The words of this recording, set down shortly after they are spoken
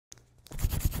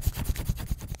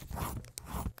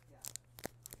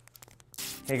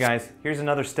Hey guys, here's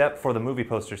another step for the movie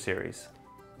poster series.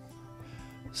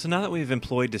 So now that we've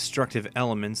employed destructive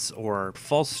elements or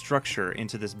false structure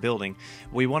into this building,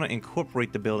 we want to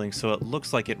incorporate the building so it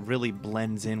looks like it really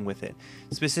blends in with it,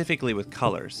 specifically with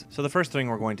colors. So the first thing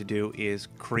we're going to do is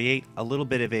create a little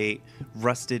bit of a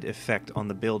rusted effect on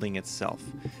the building itself.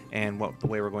 And the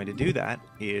way we're going to do that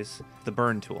is the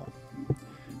burn tool.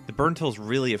 The burn tool is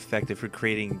really effective for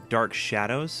creating dark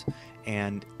shadows,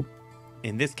 and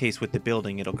in this case, with the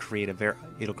building, it'll create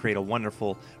a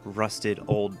wonderful rusted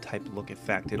old type look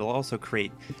effect. It'll also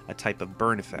create a type of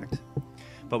burn effect.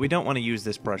 But we don't want to use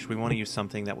this brush. We want to use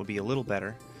something that would be a little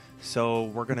better. So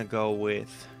we're going to go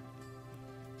with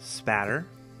Spatter,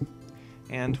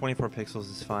 and 24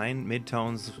 pixels is fine.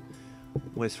 Midtones,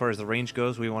 as far as the range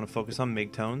goes, we want to focus on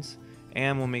midtones,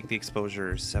 and we'll make the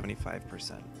exposure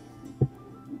 75%.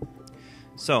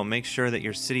 So make sure that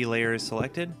your city layer is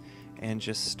selected and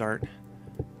just start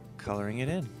coloring it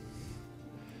in.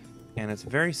 And it's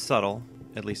very subtle,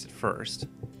 at least at first,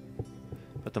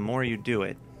 but the more you do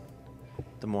it,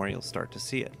 the more you'll start to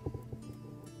see it.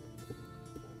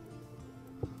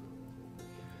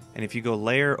 And if you go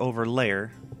layer over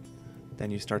layer,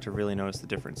 then you start to really notice the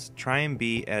difference. Try and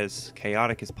be as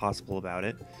chaotic as possible about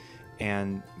it,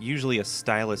 and usually a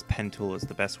stylus pen tool is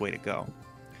the best way to go.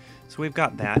 So we've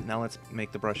got that. Now let's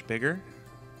make the brush bigger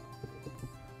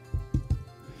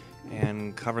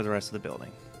and cover the rest of the building.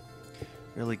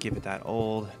 Really give it that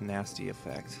old, nasty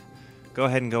effect. Go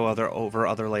ahead and go over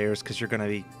other layers, because you're going to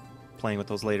be playing with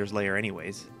those layers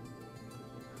anyways.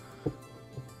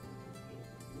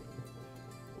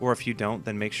 Or if you don't,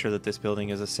 then make sure that this building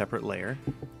is a separate layer,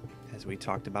 as we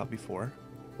talked about before.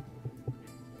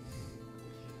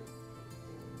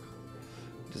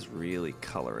 Just really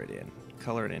color it in.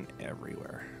 Color it in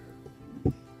everywhere.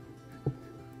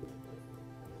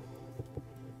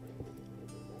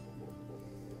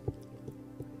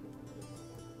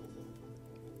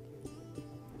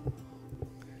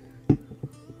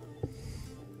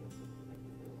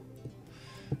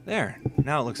 There,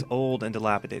 now it looks old and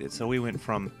dilapidated. So we went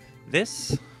from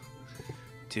this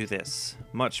to this.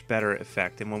 Much better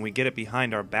effect. And when we get it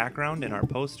behind our background in our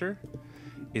poster,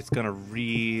 it's going to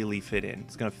really fit in.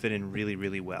 It's going to fit in really,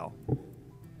 really well.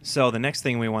 So the next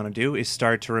thing we want to do is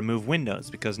start to remove windows,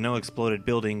 because no exploded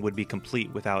building would be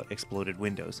complete without exploded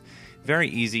windows. Very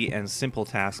easy and simple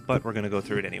task, but we're going to go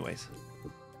through it anyways.